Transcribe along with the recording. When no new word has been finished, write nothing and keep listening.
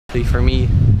For me,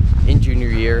 in junior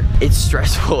year, it's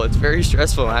stressful. It's very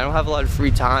stressful. I don't have a lot of free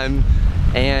time,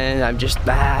 and I'm just,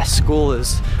 school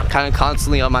is kind of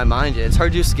constantly on my mind, and it's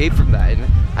hard to escape from that, and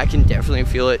I can definitely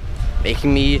feel it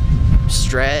making me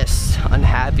stressed,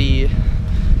 unhappy.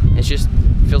 It just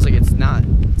feels like it's not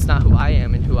who I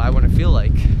am and who I want to feel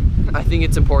like. I think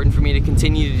it's important for me to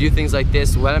continue to do things like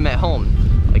this when I'm at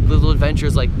home, like little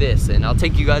adventures like this, and I'll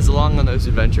take you guys along on those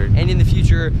adventures. And in the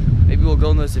future, maybe we'll go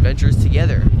on those adventures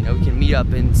together. You know, we can meet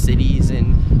up in cities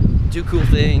and do cool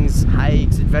things,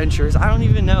 hikes, adventures, I don't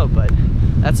even know, but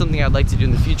that's something I'd like to do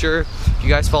in the future. If you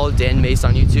guys follow Dan Mace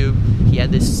on YouTube, he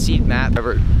had this seed map.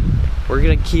 We're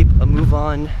gonna keep a move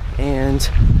on and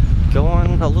go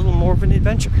on a little more of an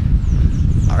adventure.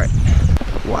 All right.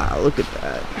 Wow, look at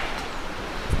that.